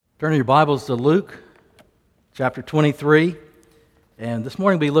Turn your Bibles to Luke chapter 23, and this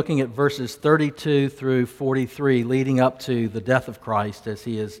morning we'll be looking at verses 32 through 43, leading up to the death of Christ as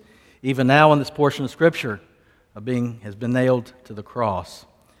he is, even now in this portion of Scripture, has been nailed to the cross.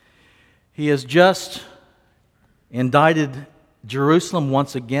 He has just indicted Jerusalem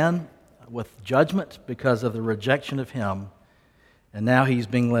once again with judgment because of the rejection of him, and now he's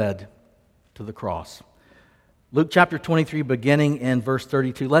being led to the cross. Luke chapter 23, beginning in verse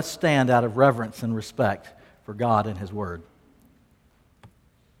 32. Let's stand out of reverence and respect for God and His Word.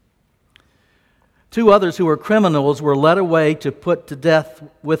 Two others who were criminals were led away to put to death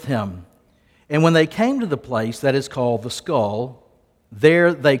with him. And when they came to the place that is called the Skull,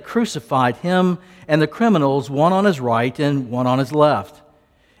 there they crucified him and the criminals, one on his right and one on his left.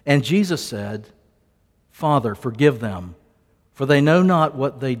 And Jesus said, "Father, forgive them, for they know not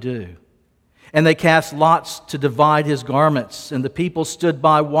what they do." And they cast lots to divide his garments, and the people stood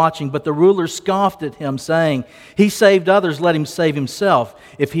by watching. But the rulers scoffed at him, saying, "He saved others, let him save himself,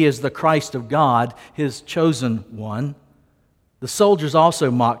 if he is the Christ of God, his chosen one." The soldiers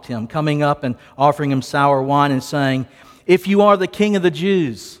also mocked him, coming up and offering him sour wine and saying, "If you are the King of the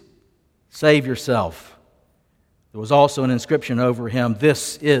Jews, save yourself." There was also an inscription over him,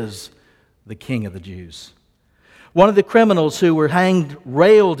 "This is the King of the Jews." One of the criminals who were hanged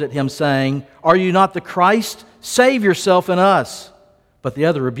railed at him, saying, "Are you not the Christ? Save yourself and us." But the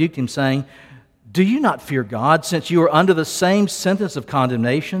other rebuked him, saying, "Do you not fear God, since you are under the same sentence of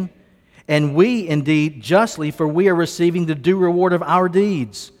condemnation? And we indeed justly, for we are receiving the due reward of our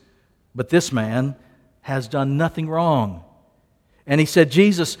deeds. But this man has done nothing wrong." And he said,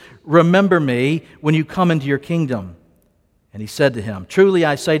 "Jesus, remember me when you come into your kingdom." And he said to him, "Truly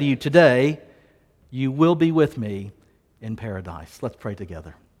I say to you, today you will be with me in paradise." Let's pray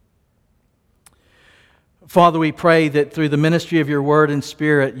together. Father, we pray that through the ministry of your word and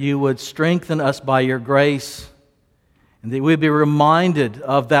spirit, you would strengthen us by your grace, and that we'd be reminded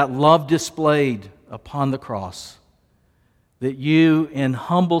of that love displayed upon the cross, that you, in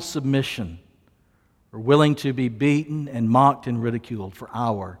humble submission, are willing to be beaten and mocked and ridiculed for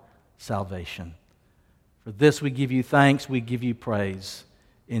our salvation. For this we give you thanks, we give you praise.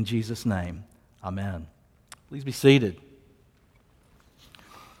 In Jesus' name, amen. Please be seated.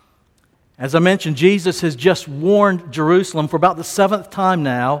 As I mentioned, Jesus has just warned Jerusalem for about the seventh time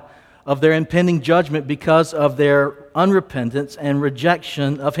now of their impending judgment because of their unrepentance and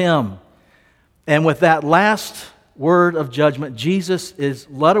rejection of Him. And with that last word of judgment, Jesus is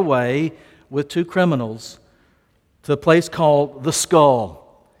led away with two criminals to a place called the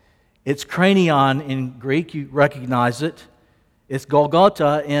Skull. It's cranion in Greek, you recognize it. It's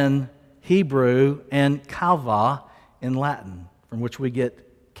Golgotha in Hebrew, and Calva in Latin, from which we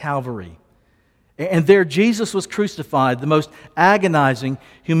get Calvary. And there Jesus was crucified, the most agonizing,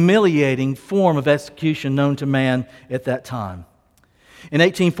 humiliating form of execution known to man at that time. In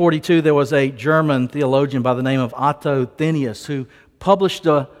 1842, there was a German theologian by the name of Otto Thenius who published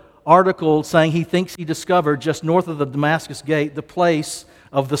an article saying he thinks he discovered just north of the Damascus Gate the place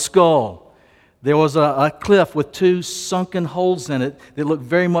of the skull. There was a cliff with two sunken holes in it that looked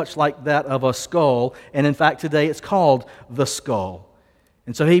very much like that of a skull, and in fact today it's called the Skull.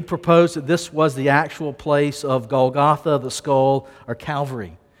 And so he proposed that this was the actual place of Golgotha, the Skull, or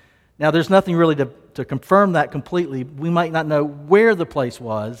Calvary. Now there's nothing really to confirm that completely. We might not know where the place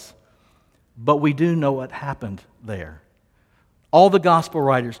was, but we do know what happened there. All the gospel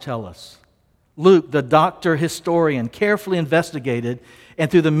writers tell us. Luke, the doctor historian, carefully investigated, and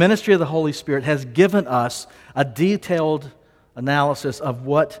through the ministry of the Holy Spirit has given us a detailed analysis of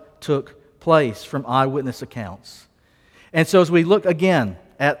what took place from eyewitness accounts. And so as we look again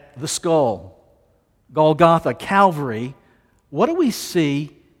at the skull, Golgotha, Calvary, what do we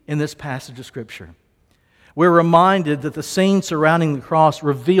see in this passage of Scripture? We're reminded that the scene surrounding the cross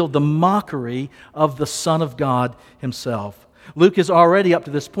revealed the mockery of the Son of God Himself. Luke has already, up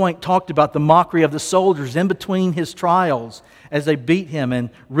to this point, talked about the mockery of the soldiers in between His trials as they beat Him and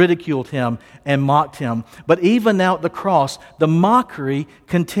ridiculed Him and mocked Him. But even now at the cross, the mockery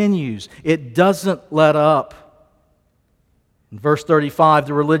continues. It doesn't let up. In verse 35,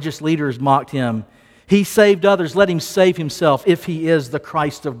 the religious leaders mocked Him. "He saved others, let Him save Himself, if He is the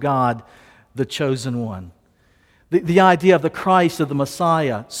Christ of God, the chosen one." The idea of the Christ, of the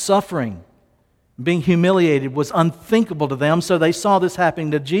Messiah, suffering, being humiliated was unthinkable to them, so they saw this happening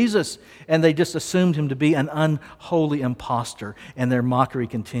to Jesus, and they just assumed Him to be an unholy impostor, and their mockery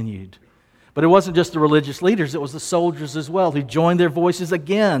continued. But it wasn't just the religious leaders, it was the soldiers as well, who joined their voices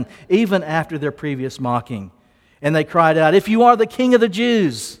again, even after their previous mocking. And they cried out, "If you are the King of the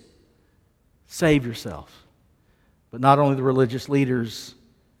Jews, save yourself." But not only the religious leaders,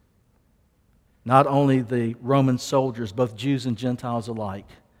 not only the Roman soldiers, both Jews and Gentiles alike,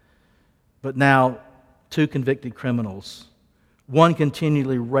 but now two convicted criminals. One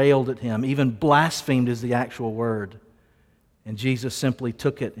continually railed at him, even blasphemed is the actual word. And Jesus simply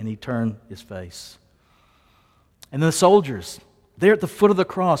took it and he turned his face. And the soldiers, there at the foot of the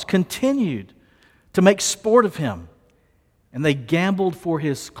cross, continued to make sport of him. And they gambled for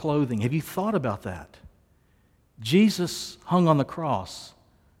his clothing. Have you thought about that? Jesus hung on the cross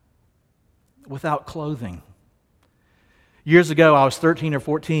without clothing. Years ago, I was 13 or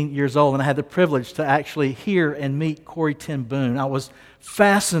 14 years old, and I had the privilege to actually hear and meet Corrie ten Boom. I was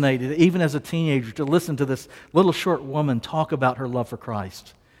fascinated, even as a teenager, to listen to this little short woman talk about her love for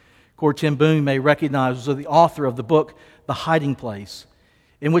Christ. Corrie ten Boom, you may recognize, was the author of the book The Hiding Place,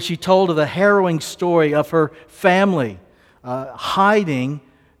 in which she told of the harrowing story of her family hiding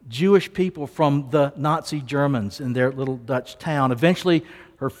Jewish people from the Nazi Germans in their little Dutch town. Eventually,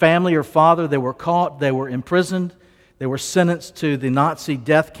 her family, her father, they were caught, they were imprisoned, they were sentenced to the Nazi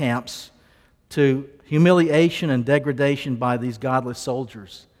death camps, to humiliation and degradation by these godless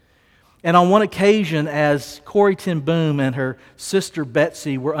soldiers. And on one occasion, as Corrie ten Boom and her sister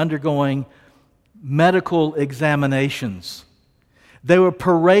Betsy were undergoing medical examinations, they were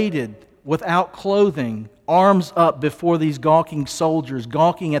paraded without clothing, arms up before these gawking soldiers,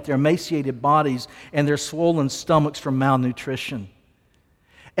 gawking at their emaciated bodies and their swollen stomachs from malnutrition.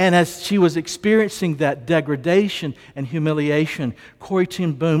 And as she was experiencing that degradation and humiliation, Corrie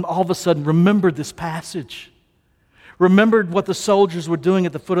ten Boom all of a sudden remembered this passage. Remembered what the soldiers were doing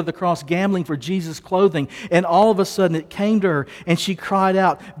at the foot of the cross, gambling for Jesus' clothing. And all of a sudden it came to her and she cried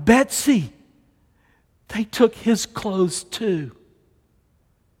out, "Betsy, they took his clothes too."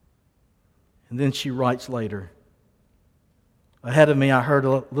 And then she writes later, "Ahead of me I heard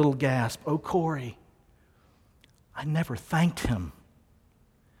a little gasp. Oh, Corrie, I never thanked him."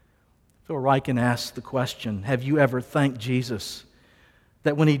 Phil Ryken asked the question, have you ever thanked Jesus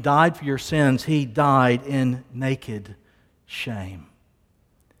that when he died for your sins, he died in naked shame?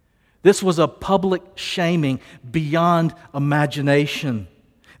 This was a public shaming beyond imagination.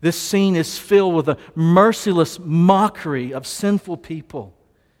 This scene is filled with a merciless mockery of sinful people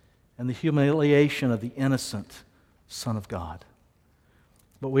and the humiliation of the innocent Son of God.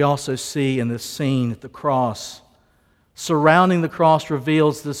 But we also see in this scene at the cross, surrounding the cross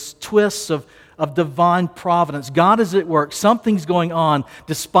reveals this twist of divine providence. God is at work. Something's going on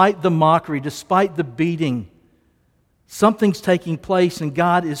despite the mockery, despite the beating. Something's taking place, and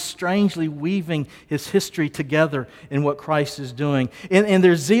God is strangely weaving His history together in what Christ is doing. In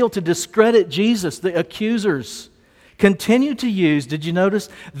their zeal to discredit Jesus, the accusers continue to use, did you notice,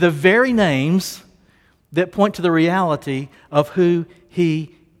 the very names that point to the reality of who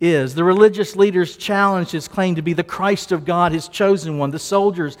He is. The religious leaders challenged His claim to be the Christ of God, His chosen one. The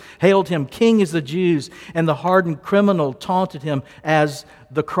soldiers hailed Him King as the Jews, and the hardened criminal taunted Him as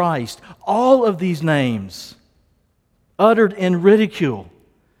the Christ. All of these names, uttered in ridicule,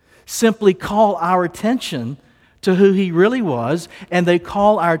 simply call our attention to who He really was, and they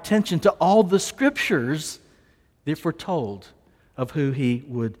call our attention to all the Scriptures that foretold of who He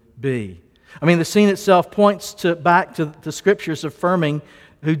would be. I mean, the scene itself points back to the Scriptures affirming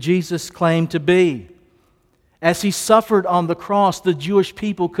who Jesus claimed to be. As He suffered on the cross, the Jewish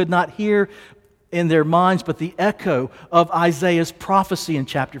people could not hear in their minds but the echo of Isaiah's prophecy in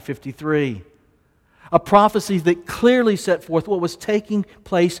chapter 53. A prophecy that clearly set forth what was taking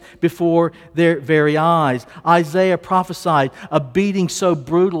place before their very eyes. Isaiah prophesied a beating so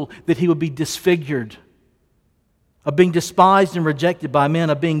brutal that He would be disfigured, of being despised and rejected by men,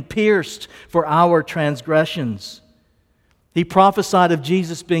 of being pierced for our transgressions. He prophesied of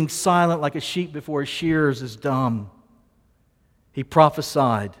Jesus being silent like a sheep before his shearers is dumb. He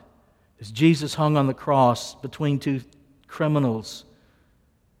prophesied as Jesus hung on the cross between two criminals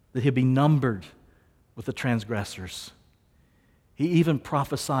that He'd be numbered with the transgressors. He even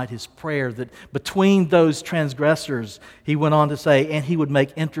prophesied His prayer that between those transgressors, He went on to say, and He would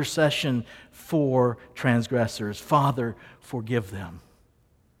make intercession for transgressors. Father, forgive them,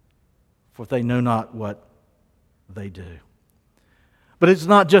 for they know not what they do. But it's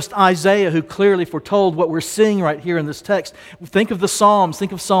not just Isaiah who clearly foretold what we're seeing right here in this text. Think of the Psalms.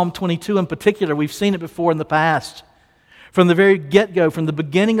 Think of Psalm 22 in particular. We've seen it before in the past. From the very get-go, from the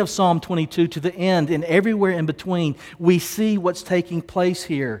beginning of Psalm 22 to the end, and everywhere in between, we see what's taking place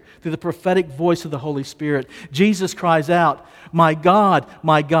here through the prophetic voice of the Holy Spirit. Jesus cries out, my God,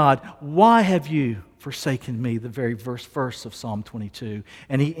 why have you forsaken me?" The very verse of Psalm 22.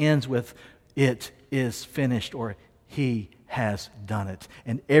 And He ends with, "It is finished," or "He has done it."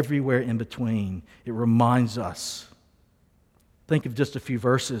 And everywhere in between, it reminds us. Think of just a few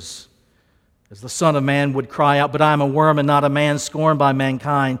verses. As the Son of Man would cry out, "But I am a worm and not a man, scorned by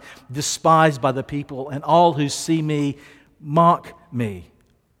mankind, despised by the people, and all who see me mock me."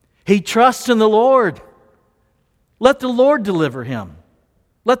 He trusts in the Lord. Let the Lord deliver him.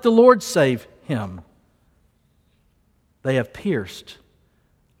 Let the Lord save him. They have pierced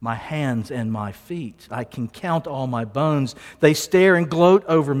my hands and my feet. I can count all my bones. They stare and gloat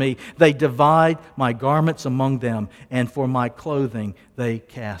over me. They divide my garments among them, and for my clothing they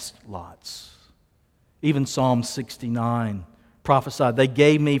cast lots. Even Psalm 69 prophesied, "They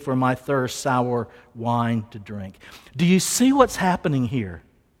gave me for my thirst sour wine to drink." Do you see what's happening here?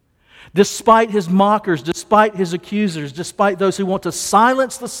 Despite his mockers, despite his accusers, despite those who want to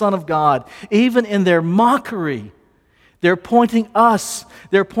silence the Son of God, even in their mockery, they're pointing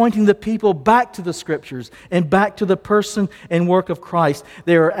the people back to the Scriptures and back to the person and work of Christ.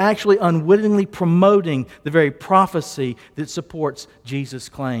 They are actually unwittingly promoting the very prophecy that supports Jesus'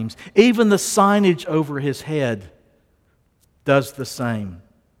 claims. Even the signage over his head does the same.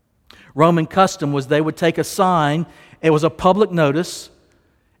 Roman custom was they would take a sign, it was a public notice,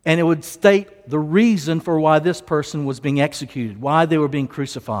 and it would state the reason for why this person was being executed, why they were being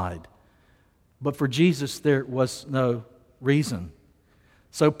crucified. But for Jesus, there was no reason.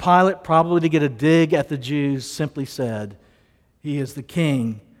 So Pilate, probably to get a dig at the Jews, simply said, "He is the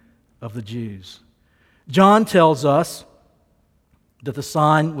King of the Jews." John tells us that the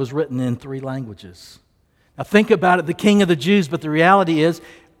sign was written in 3 languages. Now think about it, the King of the Jews, but the reality is,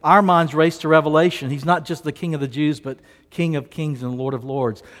 our minds race to Revelation. He's not just the King of the Jews, but King of Kings and Lord of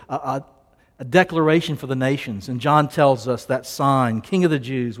Lords. A declaration for the nations. And John tells us that sign, King of the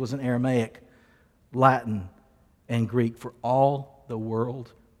Jews, was in Aramaic, Latin, and Greek for all the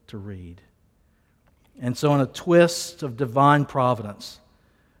world to read. And so in a twist of divine providence,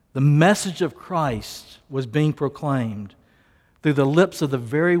 the message of Christ was being proclaimed through the lips of the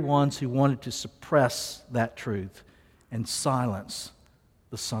very ones who wanted to suppress that truth and silence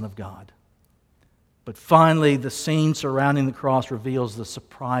the Son of God. But finally, the scene surrounding the cross reveals the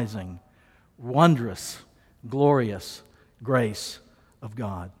surprising, wondrous, glorious grace of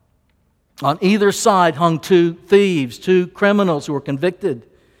God. On either side hung 2 thieves, 2 criminals who were convicted.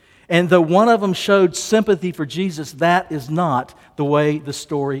 And though one of them showed sympathy for Jesus, that is not the way the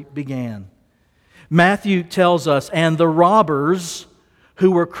story began. Matthew tells us, "And the robbers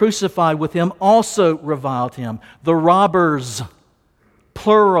who were crucified with him also reviled him." The robbers,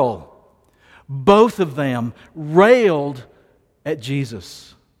 plural. Both of them railed at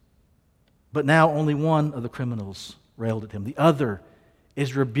Jesus. But now only one of the criminals railed at him. The other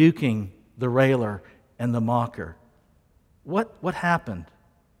is rebuking the railer and the mocker. What happened?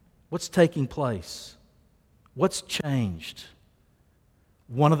 What's taking place? What's changed?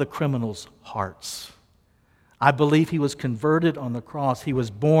 One of the criminals' hearts. I believe he was converted on the cross. He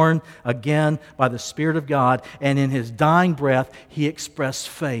was born again by the Spirit of God, and in his dying breath, he expressed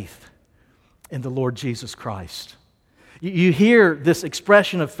faith in the Lord Jesus Christ. You hear this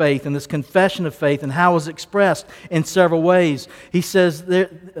expression of faith and this confession of faith and how it was expressed in several ways. He says,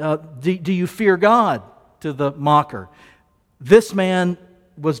 do you fear God? To the mocker. This man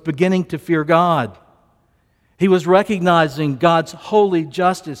was beginning to fear God. He was recognizing God's holy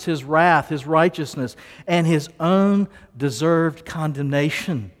justice, His wrath, His righteousness, and his own deserved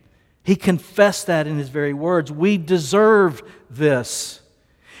condemnation. He confessed that in his very words. We deserve this.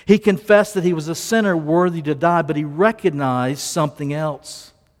 He confessed that he was a sinner worthy to die, but he recognized something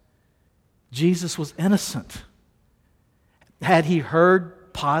else. Jesus was innocent. Had he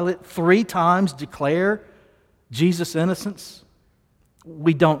heard Pilate 3 times declare Jesus' innocence?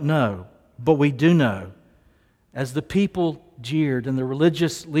 We don't know, but we do know. As the people jeered and the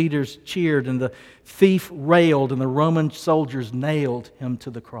religious leaders cheered and the thief railed and the Roman soldiers nailed him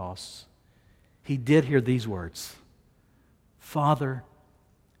to the cross, he did hear these words, "Father,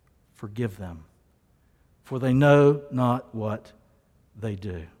 forgive them, for they know not what they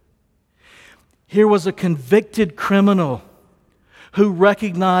do." Here was a convicted criminal who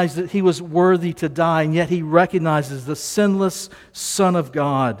recognized that he was worthy to die, and yet he recognizes the sinless Son of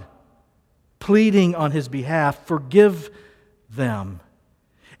God pleading on his behalf, "Forgive them."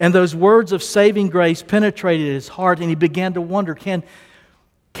 And those words of saving grace penetrated his heart, and he began to wonder, can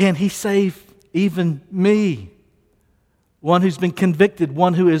he save even me? One who's been convicted,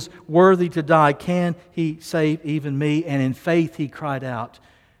 one who is worthy to die, can he save even me? And in faith he cried out,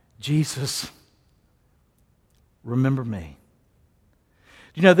 "Jesus, remember me."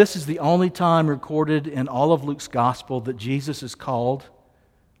 You know, this is the only time recorded in all of Luke's gospel that Jesus is called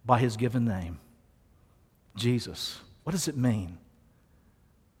by his given name. Jesus. What does it mean?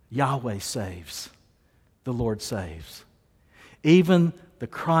 Yahweh saves. The Lord saves. Even the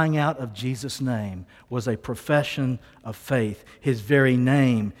crying out of Jesus' name was a profession of faith. His very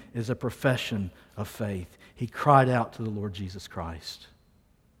name is a profession of faith. He cried out to the Lord Jesus Christ.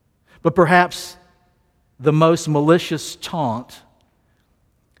 But perhaps the most malicious taunt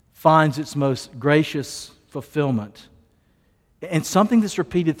finds its most gracious fulfillment in something that's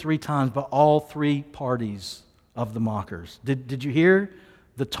repeated 3 times by all 3 parties of the mockers. Did you hear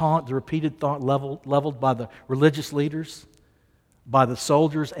the taunt, the repeated taunt leveled by the religious leaders, by the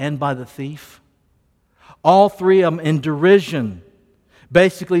soldiers, and by the thief? All 3 of them in derision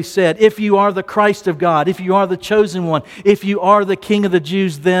basically said, if you are the Christ of God, if you are the chosen one, if you are the King of the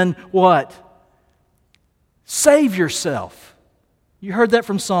Jews, then what? Save yourself. You heard that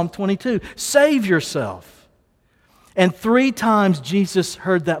from Psalm 22. Save yourself. And 3 times Jesus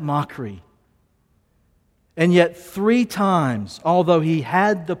heard that mockery. And yet 3 times, although He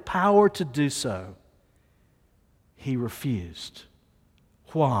had the power to do so, He refused.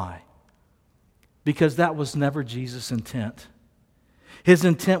 Why? Because that was never Jesus' intent. His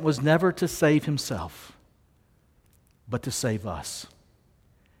intent was never to save Himself, but to save us.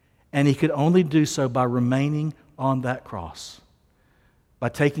 And He could only do so by remaining on that cross, by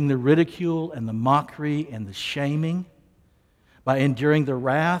taking the ridicule and the mockery and the shaming, by enduring the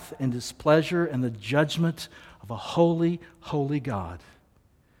wrath and displeasure and the judgment of a holy, holy God,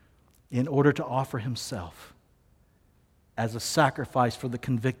 in order to offer Himself as a sacrifice for the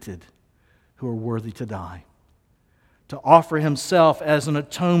convicted who are worthy to die. To offer Himself as an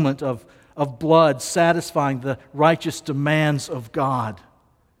atonement of blood, satisfying the righteous demands of God,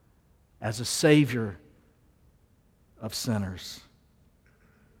 as a Savior of sinners.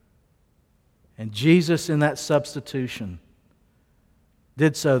 And Jesus, in that substitution,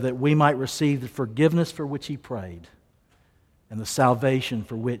 did so that we might receive the forgiveness for which He prayed and the salvation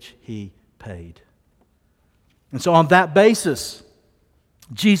for which He paid. And so on that basis,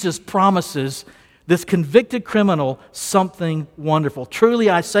 Jesus promises this convicted criminal something wonderful. Truly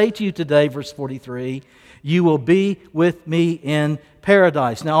I say to you today, verse 43, you will be with me in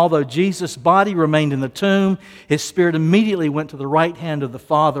paradise. Now, although Jesus' body remained in the tomb, His spirit immediately went to the right hand of the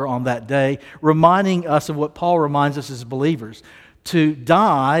Father on that day, reminding us of what Paul reminds us as believers. To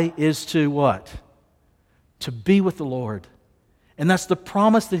die is to what? To be with the Lord. And that's the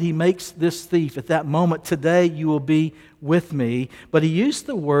promise that He makes this thief at that moment. Today you will be with me. But He used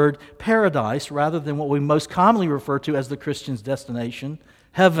the word paradise rather than what we most commonly refer to as the Christian's destination,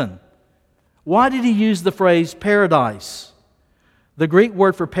 heaven. Why did He use the phrase paradise? The Greek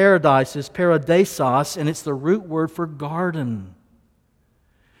word for paradise is paradisos, and it's the root word for garden.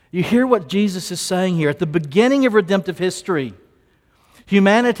 You hear what Jesus is saying here. At the beginning of redemptive history,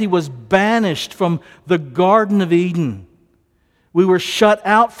 humanity was banished from the Garden of Eden. We were shut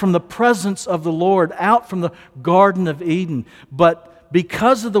out from the presence of the Lord, out from the Garden of Eden. But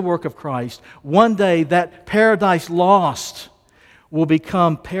because of the work of Christ, one day that paradise lost will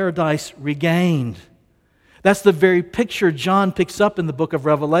become paradise regained. That's the very picture John picks up in the book of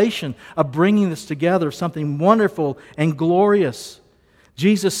Revelation of bringing this together, something wonderful and glorious.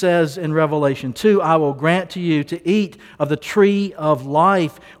 Jesus says in Revelation 2, I will grant to you to eat of the tree of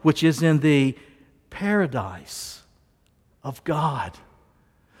life, which is in the paradise of God.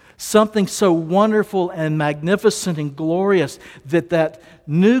 Something so wonderful and magnificent and glorious that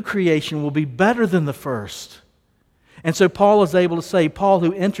new creation will be better than the first. And so Paul is able to say, Paul,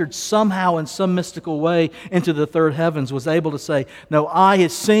 who entered somehow in some mystical way into the third heavens, was able to say, no eye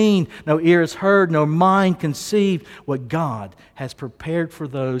has seen, no ear has heard, no mind conceived what God has prepared for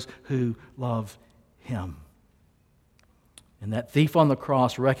those who love Him. And that thief on the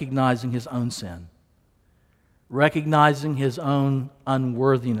cross, recognizing his own sin, recognizing his own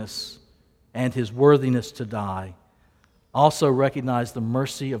unworthiness and his worthiness to die, also recognized the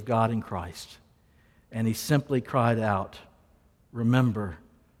mercy of God in Christ. And he simply cried out, remember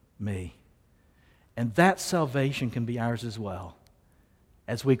me. And that salvation can be ours as well.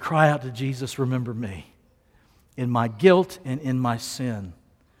 As we cry out to Jesus, remember me. In my guilt and in my sin,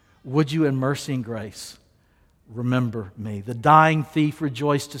 would you in mercy and grace remember me? The dying thief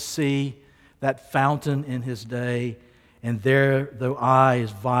rejoiced to see that fountain in his day, and there, though I,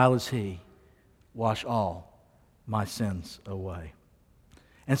 as vile as he, wash all my sins away.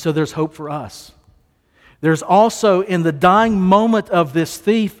 And so there's hope for us. There's also, in the dying moment of this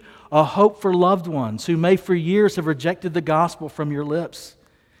thief, a hope for loved ones who may for years have rejected the gospel from your lips.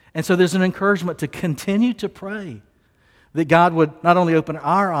 And so there's an encouragement to continue to pray that God would not only open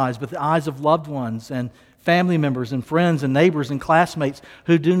our eyes, but the eyes of loved ones and family members and friends and neighbors and classmates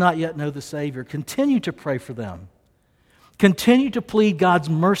who do not yet know the Savior. Continue to pray for them. Continue to plead God's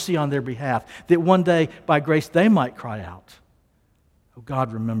mercy on their behalf, that one day, by grace, they might cry out, Oh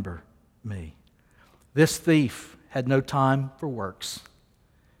God, remember me. This thief had no time for works.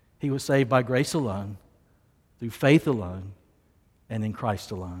 He was saved by grace alone, through faith alone, and in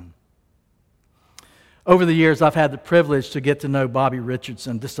Christ alone. Over the years, I've had the privilege to get to know Bobby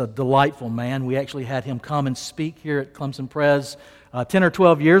Richardson, just a delightful man. We actually had him come and speak here at Clemson Pres 10 or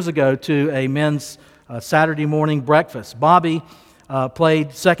 12 years ago to a men's Saturday morning breakfast. Bobby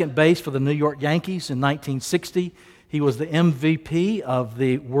played second base for the New York Yankees in 1960. He was the MVP of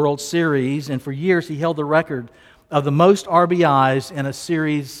the World Series, and for years he held the record of the most RBIs in a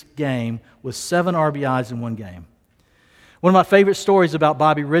series game with 7 RBIs in one game. One of my favorite stories about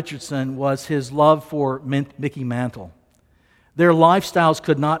Bobby Richardson was his love for Mickey Mantle. Their lifestyles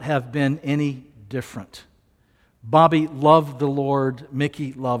could not have been any different. Bobby loved the Lord,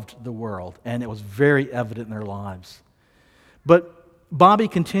 Mickey loved the world, and it was very evident in their lives. But Bobby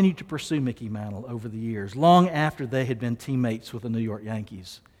continued to pursue Mickey Mantle over the years, long after they had been teammates with the New York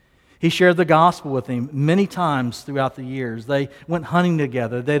Yankees. He shared the gospel with him many times throughout the years. They went hunting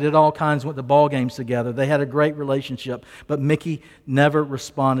together. They did all kinds, went to ball games together. They had a great relationship, but Mickey never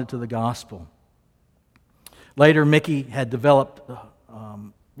responded to the gospel. Later, Mickey had developed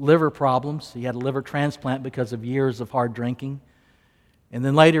liver problems. He had a liver transplant because of years of hard drinking. And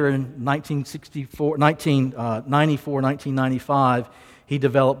then later in 1995, he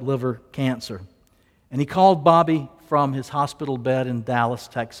developed liver cancer. And he called Bobby from his hospital bed in Dallas,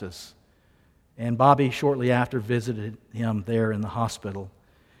 Texas. And Bobby shortly after visited him there in the hospital.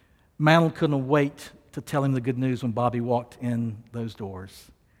 Mantle couldn't wait to tell him the good news when Bobby walked in those doors.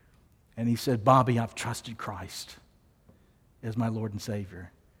 And he said, "Bobby, I've trusted Christ as my Lord and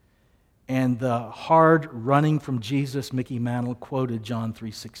Savior." And the hard running from Jesus, Mickey Mantle quoted John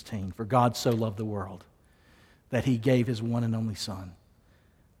 3:16, "For God so loved the world that He gave His one and only Son,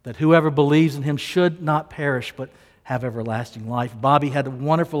 that whoever believes in Him should not perish but have everlasting life." Bobby had a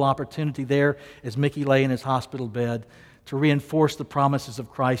wonderful opportunity there as Mickey lay in his hospital bed to reinforce the promises of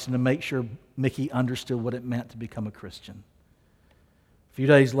Christ and to make sure Mickey understood what it meant to become a Christian. A few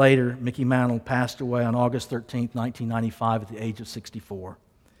days later, Mickey Mantle passed away on August 13th, 1995 at the age of 64.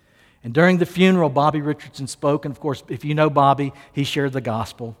 And during the funeral, Bobby Richardson spoke, and of course, if you know Bobby, he shared the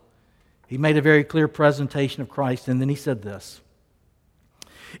gospel. He made a very clear presentation of Christ, and then he said this: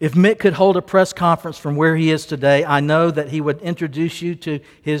 "If Mick could hold a press conference from where he is today, I know that he would introduce you to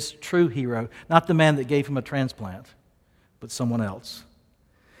his true hero, not the man that gave him a transplant, but someone else.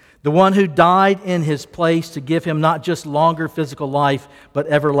 The one who died in his place to give him not just longer physical life, but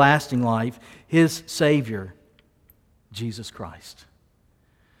everlasting life, his Savior, Jesus Christ."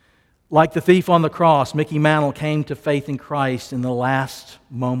 Like the thief on the cross, Mickey Mantle came to faith in Christ in the last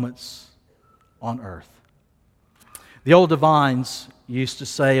moments on earth. The old divines used to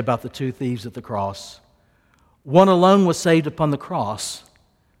say about the two thieves at the cross, "One alone was saved upon the cross,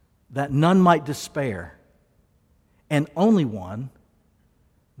 that none might despair, and only one,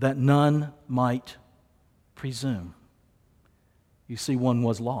 that none might presume." You see, one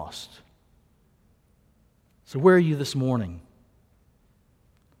was lost. So where are you this morning?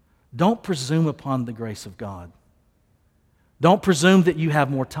 Don't presume upon the grace of God. Don't presume that you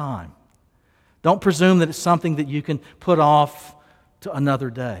have more time. Don't presume that it's something that you can put off to another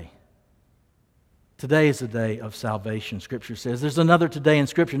day. Today is the day of salvation, Scripture says. There's another today in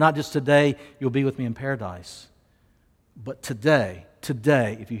Scripture, not just today you'll be with me in paradise, but today,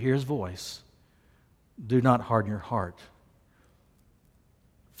 if you hear His voice, do not harden your heart.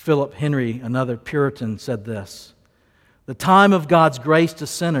 Philip Henry, another Puritan, said this: "The time of God's grace to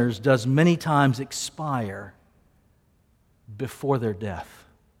sinners does many times expire before their death."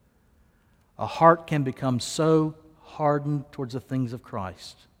 A heart can become so hardened towards the things of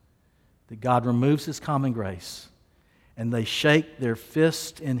Christ that God removes His common grace and they shake their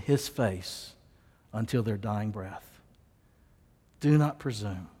fist in His face until their dying breath. Do not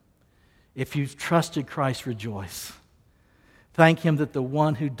presume. If you've trusted Christ, rejoice. Thank Him that the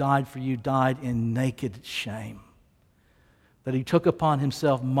one who died for you died in naked shame, that He took upon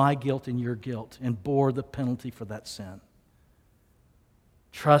Himself my guilt and your guilt and bore the penalty for that sin.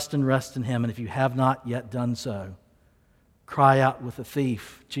 Trust and rest in Him, and if you have not yet done so, cry out with the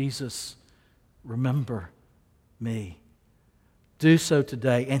thief, "Jesus, remember me." Do so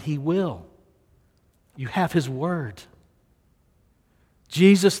today, and He will. You have His word.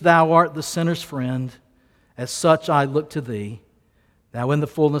 "Jesus, Thou art the sinner's friend. As such I look to Thee. Thou in the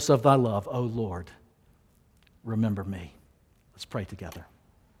fullness of Thy love, O Lord, remember me." Let's pray together.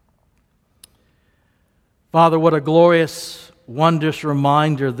 Father, what a glorious, wondrous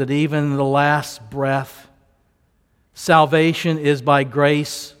reminder that even in the last breath, salvation is by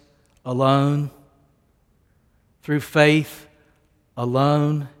grace alone, through faith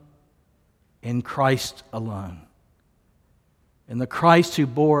alone, in Christ alone. In the Christ who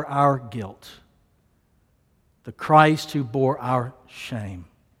bore our guilt, the Christ who bore our shame,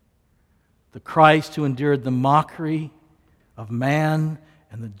 the Christ who endured the mockery of man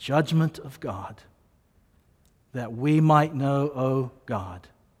and the judgment of God, that we might know, O God,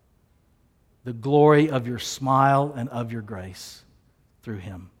 the glory of your smile and of your grace through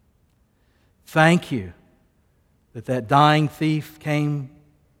him. Thank you that dying thief came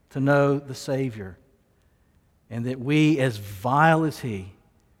to know the Savior, and that we, as vile as he,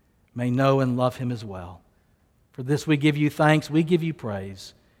 may know and love him as well. For this we give you thanks, we give you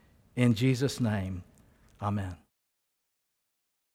praise. In Jesus' name, amen.